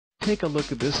Take a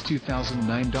look at this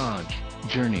 2009 Dodge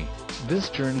Journey. This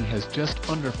Journey has just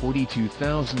under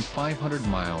 42,500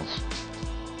 miles.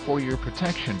 For your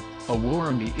protection, a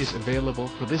warranty is available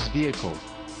for this vehicle.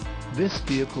 This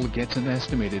vehicle gets an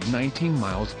estimated 19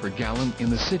 miles per gallon in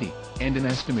the city, and an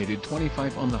estimated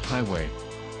 25 on the highway.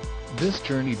 This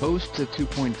Journey boasts a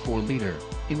 2.4-liter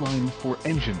inline-4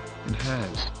 engine, and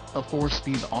has a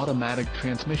 4-speed automatic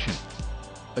transmission.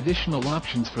 Additional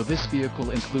options for this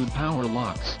vehicle include power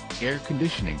locks, air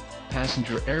conditioning,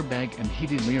 passenger airbag and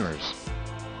heated mirrors.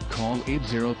 Call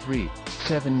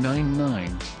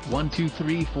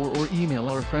 803-799-1234 or email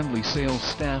our friendly sales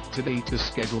staff today to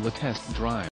schedule a test drive.